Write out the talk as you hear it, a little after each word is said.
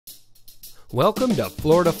Welcome to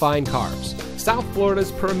Florida Fine Cars, South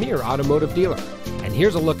Florida's premier automotive dealer. And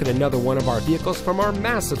here's a look at another one of our vehicles from our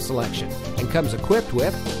massive selection, and comes equipped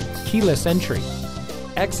with keyless entry,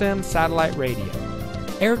 XM satellite radio,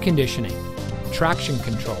 air conditioning, traction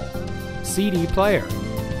control, CD player,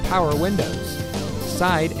 power windows,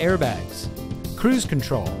 side airbags, cruise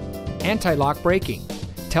control, anti-lock braking,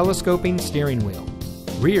 telescoping steering wheel,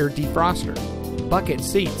 rear defroster, bucket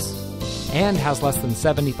seats, and has less than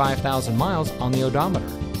 75,000 miles on the odometer.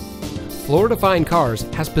 Florida Fine Cars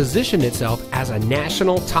has positioned itself as a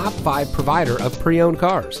national top 5 provider of pre-owned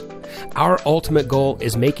cars. Our ultimate goal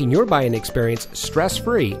is making your buying experience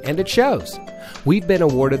stress-free, and it shows. We've been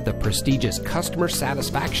awarded the prestigious Customer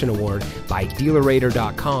Satisfaction Award by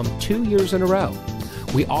DealerRater.com 2 years in a row.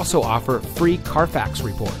 We also offer free Carfax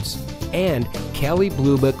reports and Kelley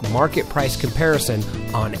Blue Book market price comparison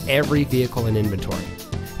on every vehicle in inventory.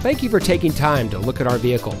 Thank you for taking time to look at our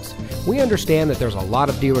vehicles. We understand that there's a lot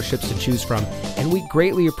of dealerships to choose from, and we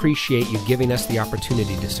greatly appreciate you giving us the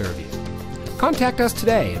opportunity to serve you. Contact us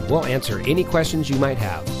today and we'll answer any questions you might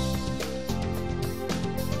have.